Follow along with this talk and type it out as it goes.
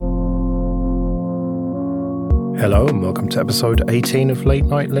Hello and welcome to episode 18 of Late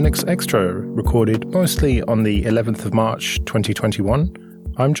Night Linux Extra, recorded mostly on the 11th of March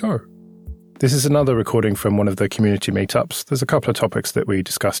 2021. I'm Joe. This is another recording from one of the community meetups. There's a couple of topics that we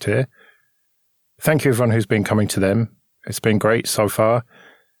discussed here. Thank you everyone who's been coming to them. It's been great so far.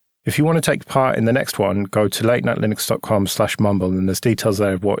 If you want to take part in the next one, go to latenightlinux.com/mumble and there's details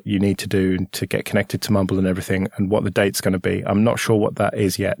there of what you need to do to get connected to Mumble and everything and what the date's going to be. I'm not sure what that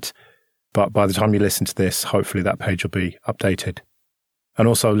is yet, but by the time you listen to this, hopefully that page will be updated. And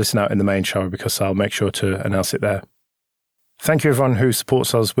also listen out in the main show because I'll make sure to announce it there. Thank you everyone who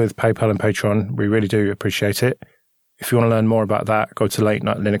supports us with PayPal and Patreon. We really do appreciate it. If you want to learn more about that, go to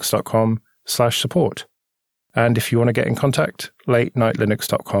latenightlinux.com/support. And if you want to get in contact,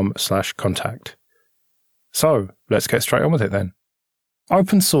 latenightlinux.com/contact. So let's get straight on with it then.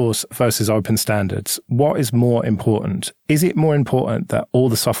 Open source versus open standards. What is more important? Is it more important that all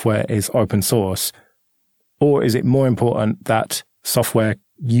the software is open source? Or is it more important that software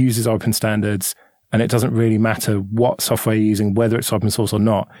uses open standards and it doesn't really matter what software you're using, whether it's open source or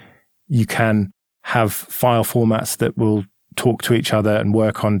not? You can have file formats that will talk to each other and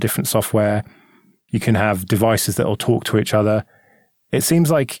work on different software. You can have devices that will talk to each other. It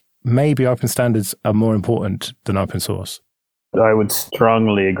seems like maybe open standards are more important than open source. I would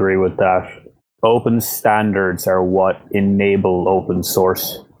strongly agree with that. Open standards are what enable open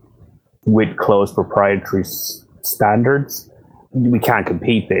source. With closed proprietary standards, we can't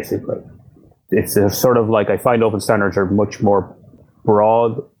compete, basically. It's a sort of like, I find open standards are much more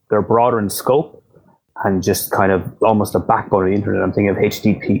broad. They're broader in scope and just kind of almost a backbone of the internet. I'm thinking of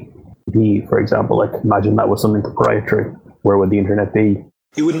HTTP, for example. Like, imagine that was something proprietary. Where would the internet be?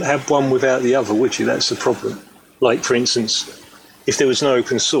 You wouldn't have one without the other, would you? That's the problem. Like, for instance, if there was no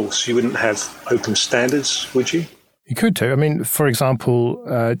open source, you wouldn't have open standards, would you? You could do. I mean, for example,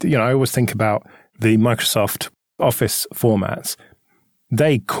 I always think about the Microsoft Office formats.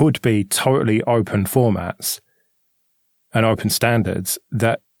 They could be totally open formats and open standards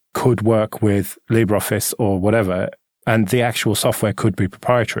that could work with LibreOffice or whatever, and the actual software could be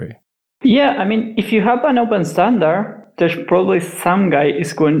proprietary. Yeah, I mean, if you have an open standard, there's probably some guy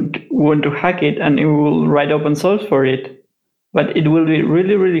is going to want to hack it and he will write open source for it. But it will be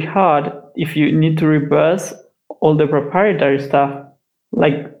really, really hard if you need to reverse all the proprietary stuff,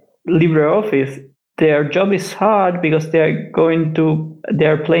 like LibreOffice. Their job is hard because they're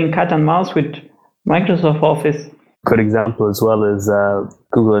playing cat and mouse with Microsoft Office. Good example as well is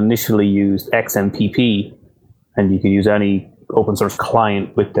Google initially used XMPP, and you can use any open source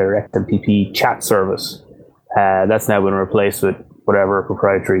client with their XMPP chat service. That's now been replaced with whatever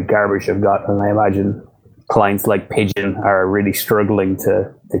proprietary garbage they've got, and I imagine clients like Pigeon are really struggling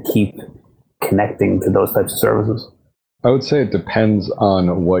to keep connecting to those types of services. I would say it depends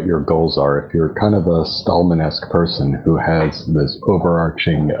on what your goals are. If you're kind of a Stallman-esque person who has this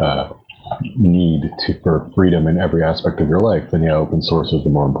overarching need for freedom in every aspect of your life, then yeah, open source is the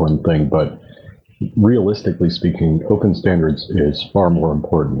more important thing. But realistically speaking, open standards is far more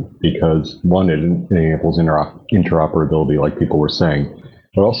important because, one, it enables interoperability, like people were saying.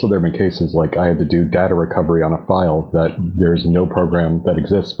 But also there have been cases like I had to do data recovery on a file that there's no program that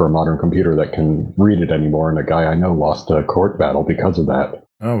exists for a modern computer that can read it anymore, and a guy I know lost a court battle because of that.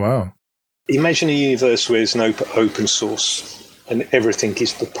 Oh, wow. Imagine a universe where there's no open source and everything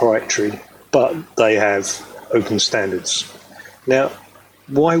is proprietary, but they have open standards. Now,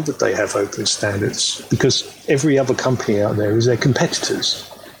 why would they have open standards? Because every other company out there is their competitors.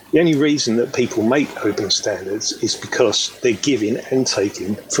 The only reason that people make open standards is because they're giving and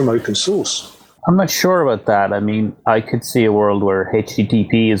taking from open source. I'm not sure about that. I mean, I could see a world where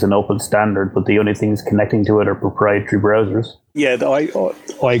HTTP is an open standard, but the only things connecting to it are proprietary browsers. Yeah,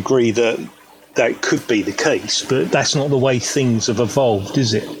 I agree that could be the case, but that's not the way things have evolved,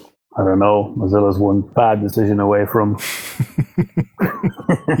 is it? I don't know. Mozilla's one bad decision away from.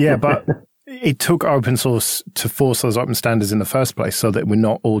 Yeah, but it took open source to force those open standards in the first place so that we're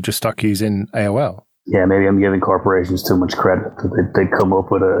not all just stuck using AOL. Yeah, maybe I'm giving corporations too much credit. They come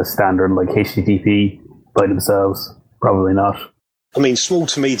up with a standard like HTTP by themselves. Probably not. I mean, small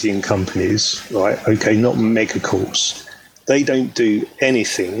to medium companies, right? Okay, not megacorps. They don't do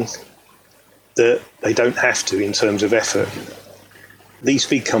anything that they don't have to in terms of effort. These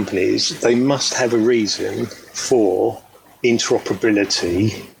big companies, they must have a reason for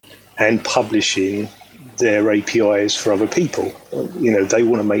interoperability and publishing their APIs for other people. They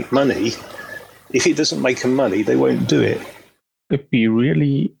want to make money. If it doesn't make them money, they won't do it. If we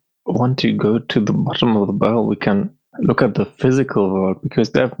really want to go to the bottom of the barrel, we can look at the physical world,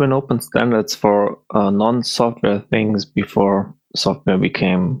 because there have been open standards for non-software things before software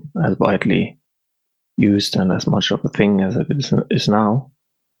became as widely used and as much of a thing as it is now.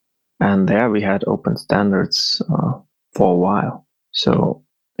 And there we had open standards for a while. So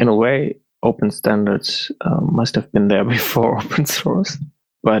in a way, open standards must have been there before open source,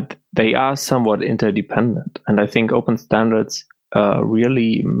 but they are somewhat interdependent. And I think open standards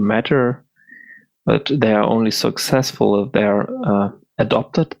really matter, but they are only successful if they're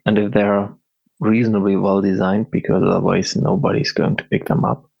adopted and if they're reasonably well designed, because otherwise nobody's going to pick them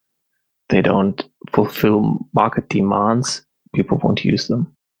up. They don't fulfill market demands. People won't use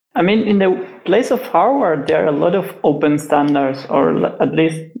them. I mean, in the place of hardware, there are a lot of open standards, or at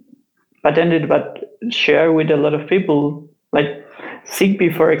least patented, but shared with a lot of people. Like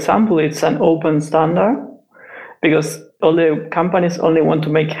Zigbee, for example, it's an open standard because all the companies only want to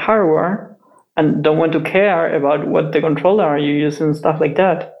make hardware and don't want to care about what the controller you use and stuff like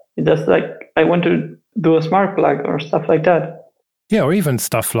that. It's just like, I want to do a smart plug or stuff like that. Yeah, or even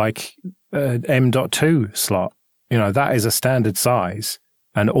stuff like M.2 slot. You know, that is a standard size,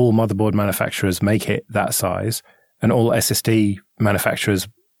 and all motherboard manufacturers make it that size, and all SSD manufacturers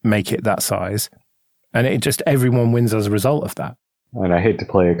make it that size. And it just, everyone wins as a result of that. And I hate to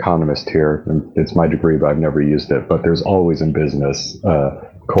play economist here, and it's my degree, but I've never used it. But there's always in business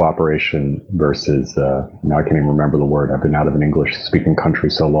cooperation versus, now I can't even remember the word. I've been out of an English-speaking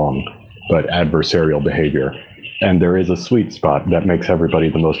country so long, but adversarial behavior. And there is a sweet spot that makes everybody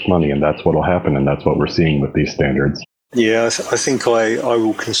the most money, and that's what will happen, and that's what we're seeing with these standards. Yeah, I think I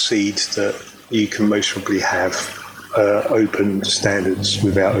will concede that you can most probably have open standards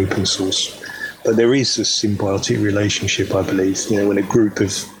without open source. But there is a symbiotic relationship, I believe. You know, when a group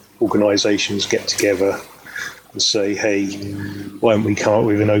of organisations get together and say, hey, why don't we come up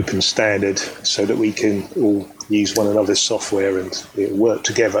with an open standard so that we can all use one another's software and work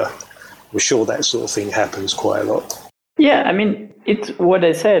together, we're sure that sort of thing happens quite a lot. Yeah, I mean, it's what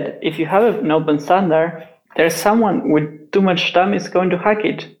I said. If you have an open standard, there's someone with too much time is going to hack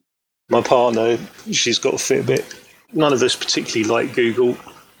it. My partner, she's got a Fitbit. None of us particularly like Google.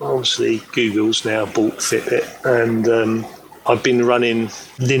 Obviously, Google's now bought Fitbit. And I've been running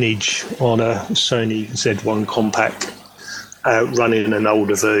Lineage on a Sony Z1 Compact, running an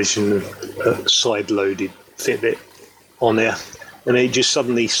older version of a side-loaded Fitbit on there. And it just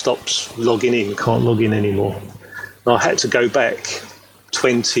suddenly stops logging in, can't log in anymore. And I had to go back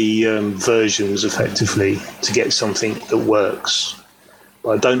 20 versions effectively to get something that works.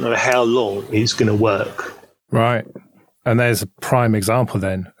 I don't know how long it's going to work. Right. And there's a prime example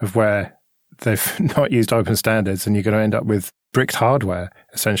then of where they've not used open standards, and you're going to end up with bricked hardware,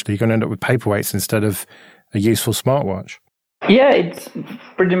 essentially. You're going to end up with paperweights instead of a useful smartwatch. Yeah, it's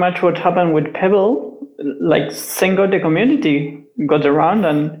pretty much what happened with Pebble. Like, thank God the community got around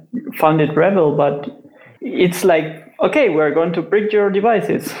and founded Rebel, but it's like, okay, we're going to brick your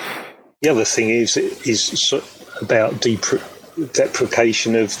devices. The other thing is about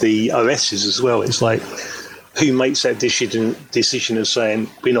deprecation of the OSs as well. It's like, who makes that decision of saying,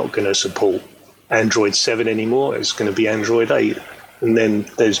 we're not going to support Android 7 anymore, it's going to be Android 8. And then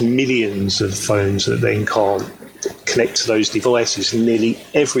there's millions of phones that then can't connect to those devices. Nearly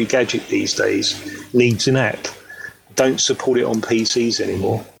every gadget these days needs an app. Don't support it on PCs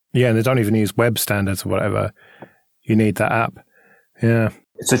anymore. Yeah, and they don't even use web standards or whatever. You need that app. Yeah.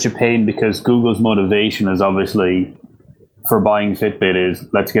 It's such a pain because Google's motivation is obviously for buying Fitbit is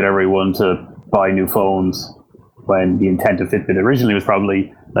let's get everyone to buy new phones, when the intent of Fitbit originally was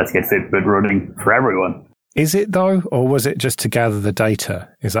probably let's get Fitbit running for everyone. Is it though, or was it just to gather the data?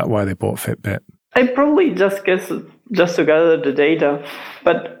 Is that why they bought Fitbit? I probably just guess just to gather the data.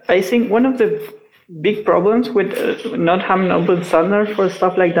 But I think one of the big problems with not having open standard for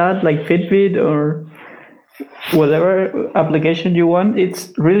stuff like that, like Fitbit or whatever application you want,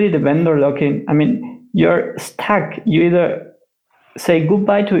 it's really the vendor lock-in. I mean, you're stuck. You either say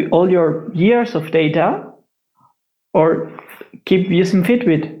goodbye to all your years of data or keep using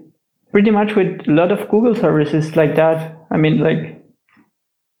Fitbit. Pretty much with a lot of Google services like that. I mean, like,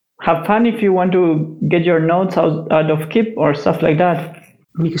 have fun if you want to get your notes out of Keep or stuff like that.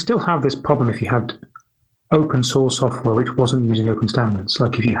 You can still have this problem if you had open source software which wasn't using open standards.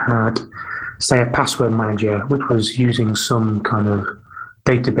 Like if you had, say, a password manager which was using some kind of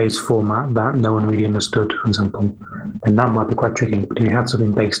database format that no one really understood, for example, then that might be quite tricky. But if you had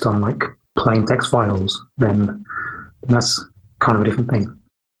something based on like plain text files, then that's kind of a different thing.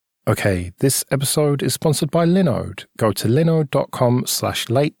 Okay, this episode is sponsored by Linode. Go to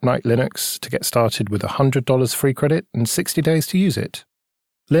linode.com/late-night-linux to get started with $100 free credit and 60 days to use it.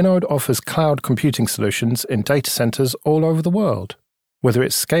 Linode offers cloud computing solutions in data centers all over the world. Whether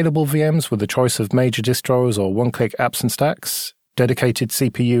it's scalable VMs with a choice of major distros or one-click apps and stacks, dedicated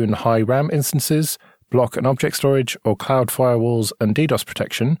CPU and high RAM instances, block and object storage, or cloud firewalls and DDoS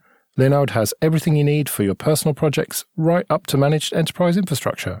protection, Linode has everything you need for your personal projects, right up to managed enterprise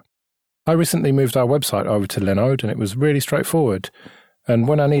infrastructure. I recently moved our website over to Linode, and it was really straightforward. And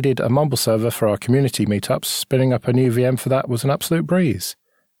when I needed a Mumble server for our community meetups, spinning up a new VM for that was an absolute breeze.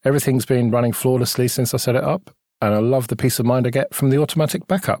 Everything's been running flawlessly since I set it up, and I love the peace of mind I get from the automatic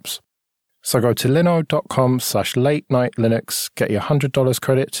backups. So go to linode.com/late-night-linux, get your $100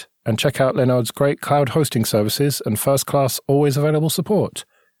 credit, and check out Linode's great cloud hosting services and first-class, always available support.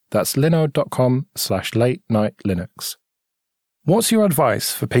 That's linode.com/late-night-linux. What's your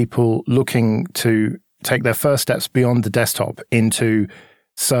advice for people looking to take their first steps beyond the desktop into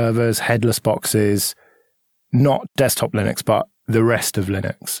servers, headless boxes, not desktop Linux, but the rest of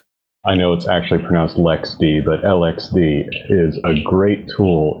Linux? I know it's actually pronounced LXD, but LXD is a great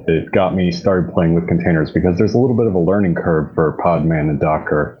tool. It got me started playing with containers because there's a little bit of a learning curve for Podman and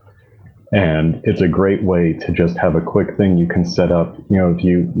Docker. And it's a great way to just have a quick thing you can set up. If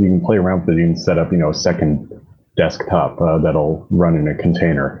you can play around with it, you can set up, a second desktop that'll run in a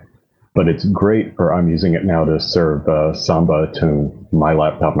container. But it's great for, I'm using it now to serve Samba to my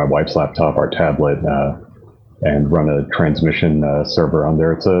laptop, my wife's laptop, our tablet, and run a transmission server on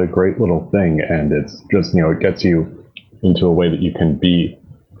there. It's a great little thing, and it's just, it gets you into a way that you can be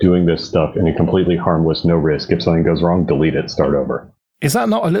doing this stuff in a completely harmless, no risk. If something goes wrong, delete it, start over. Is that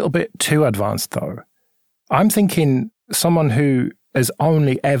not a little bit too advanced, though? I'm thinking someone who has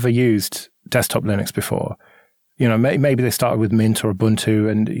only ever used desktop Linux before, maybe they started with Mint or Ubuntu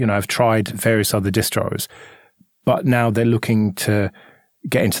and, I've tried various other distros, but now they're looking to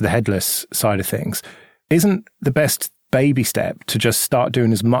get into the headless side of things. Isn't the best baby step to just start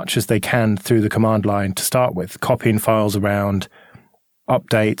doing as much as they can through the command line to start with, copying files around,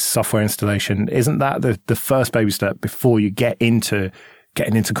 updates, software installation? Isn't that the first baby step before you get into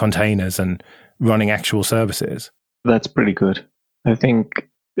getting into containers and running actual services? That's pretty good. I think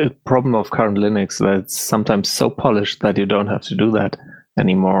the problem of current Linux that's sometimes so polished that you don't have to do that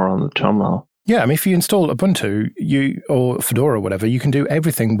anymore on the terminal. Yeah, if you install Ubuntu or Fedora or whatever, you can do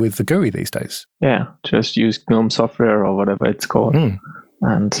everything with the GUI these days. Yeah, just use GNOME software or whatever it's called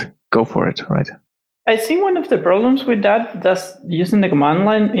and go for it, right? I think one of the problems with that's using the command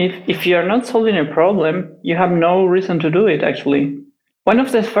line, if you're not solving a problem, you have no reason to do it, actually. One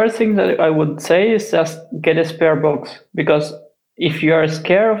of the first things that I would say is just get a spare box, because if you are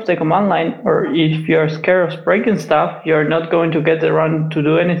scared of the command line or if you're scared of breaking stuff, you're not going to get around to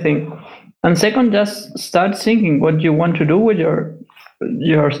do anything. And second, just start thinking what you want to do with your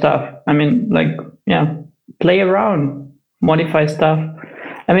stuff. Play around, modify stuff.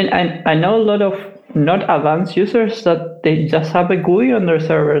 I know a lot of not advanced users that they just have a GUI on their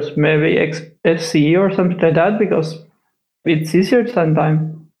servers, maybe XFCE or something like that, because it's easier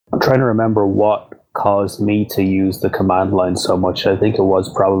sometimes. I'm trying to remember what caused me to use the command line so much. I think it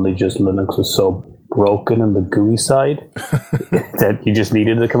was probably just Linux was so broken on the GUI side that you just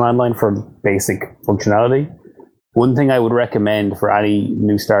needed the command line for basic functionality. One thing I would recommend for any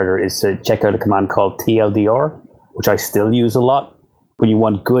new starter is to check out a command called TLDR, which I still use a lot. When you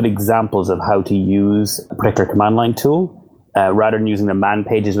want good examples of how to use a particular command line tool, rather than using the man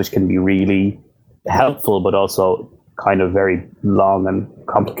pages, which can be really helpful, but also kind of very long and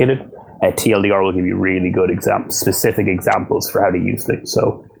complicated, TLDR will give you really good specific examples for how to use things.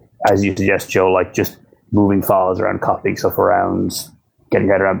 So as you suggest, Joe, like just moving files around, copying stuff around, getting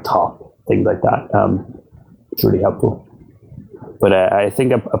right around top, things like that. It's really helpful. But I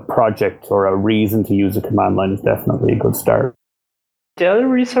think a project or a reason to use a command line is definitely a good start. The other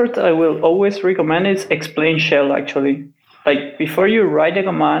resource I will always recommend is Explain Shell, actually. Like before you write a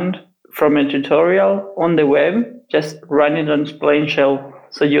command from a tutorial on the web, just run it on Explain Shell.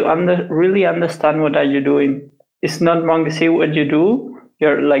 So you really understand what are you doing. It's not monkey what you do.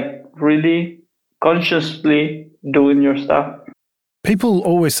 You're like really consciously doing your stuff. People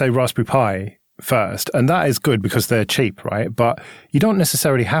always say Raspberry Pi first, and that is good because they're cheap, right? But you don't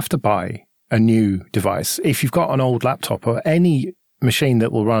necessarily have to buy a new device. If you've got an old laptop or any machine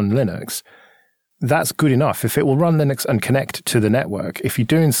that will run Linux, that's good enough. If it will run Linux and connect to the network, if you're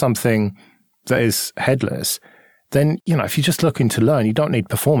doing something that is headless, then, if you're just looking to learn, you don't need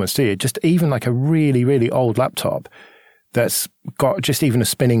performance, do you? Just even like a really, really old laptop that's got just even a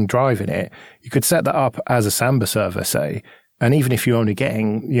spinning drive in it, you could set that up as a Samba server, say, and even if you're only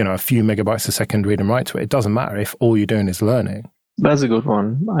getting, a few megabytes a second read and write to it, it doesn't matter if all you're doing is learning. That's a good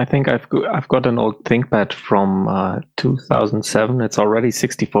one. I think I've got an old ThinkPad from 2007. It's already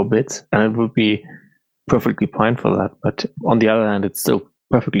 64 bits, and it would be perfectly fine for that. But on the other hand, it's still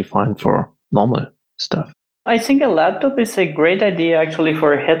perfectly fine for normal stuff. I think a laptop is a great idea actually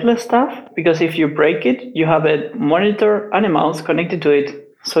for headless stuff, because if you break it, you have a monitor and a mouse connected to it.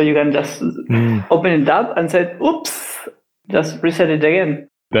 So you can just open it up and say, oops, just reset it again.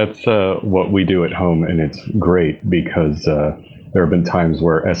 That's what we do at home, and it's great because there have been times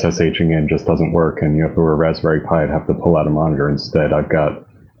where SSHing in just doesn't work, and if it were a Raspberry Pi, I'd have to pull out a monitor instead. I've got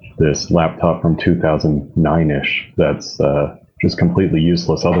this laptop from 2009-ish that's just completely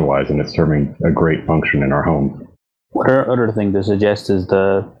useless otherwise, and it's serving a great function in our home. One other thing to suggest is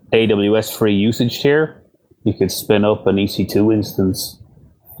the AWS free usage tier. You could spin up an EC2 instance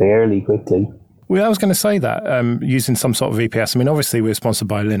fairly quickly. Well, I was going to say that, using some sort of VPS. I mean, obviously we're sponsored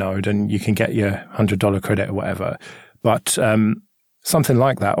by Linode and you can get your $100 credit or whatever, but something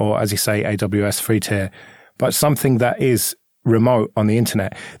like that, or as you say, AWS free tier, but something that is remote on the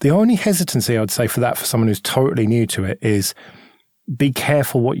internet. The only hesitancy I would say for that, for someone who's totally new to it, is be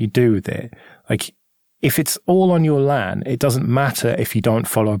careful what you do with it. Like, if it's all on your LAN, it doesn't matter if you don't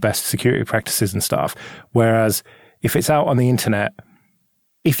follow best security practices and stuff. Whereas if it's out on the internet,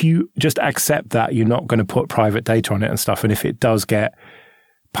 if you just accept that you're not going to put private data on it and stuff, and if it does get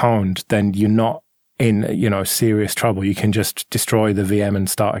pwned, then you're not in, serious trouble. You can just destroy the VM and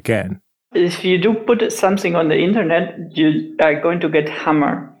start again. If you do put something on the internet, you are going to get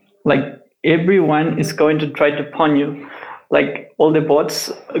hammered. Like, everyone is going to try to pawn you. Like, all the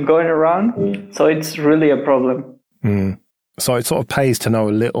bots going around. So it's really a problem. So it sort of pays to know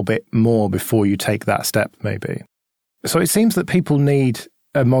a little bit more before you take that step, maybe. So it seems that people need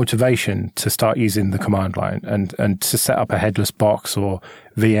a motivation to start using the command line and to set up a headless box or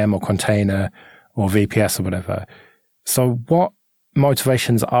VM or container or VPS or whatever. So what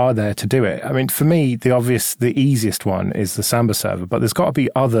motivations are there to do it? I mean, for me, the easiest one is the Samba server, but there's got to be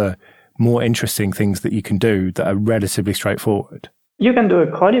other more interesting things that you can do that are relatively straightforward. You can do a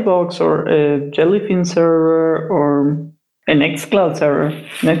Kodi box or a Jellyfin server or a Nextcloud server.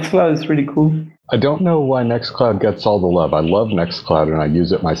 Nextcloud is really cool. I don't know why Nextcloud gets all the love. I love Nextcloud and I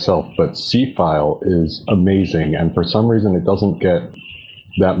use it myself, but C-File is amazing, and for some reason it doesn't get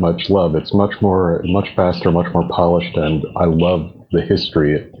that much love. It's much faster, much more polished, and I love the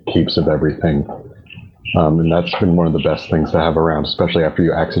history it keeps of everything. And that's been one of the best things to have around, especially after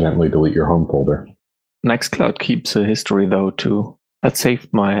you accidentally delete your home folder. Nextcloud keeps a history though too. That saved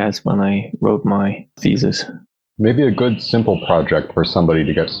my ass when I wrote my thesis. Maybe a good simple project for somebody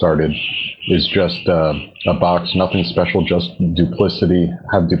to get started is just a box, nothing special, just Duplicity,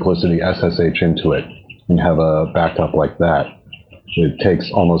 have Duplicity SSH into it, and have a backup like that. It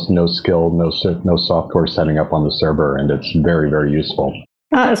takes almost no skill, no software setting up on the server, and it's very, very useful.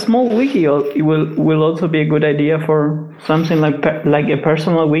 A small wiki will also be a good idea for something like a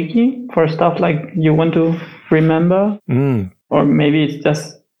personal wiki for stuff like you want to remember. Or maybe it's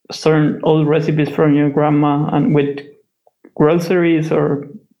just certain old recipes from your grandma and with groceries or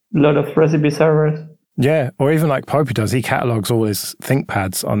a lot of recipe servers. Yeah, or even like Popey does, he catalogs all his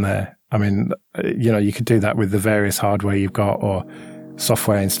ThinkPads on there. I mean, you could do that with the various hardware you've got or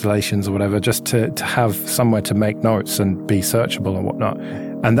software installations or whatever, just to have somewhere to make notes and be searchable and whatnot.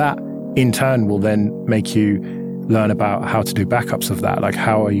 And that in turn will then make you learn about how to do backups of that. Like,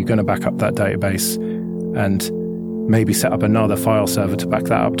 how are you going to back up that database and maybe set up another file server to back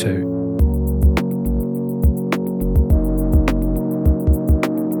that up to?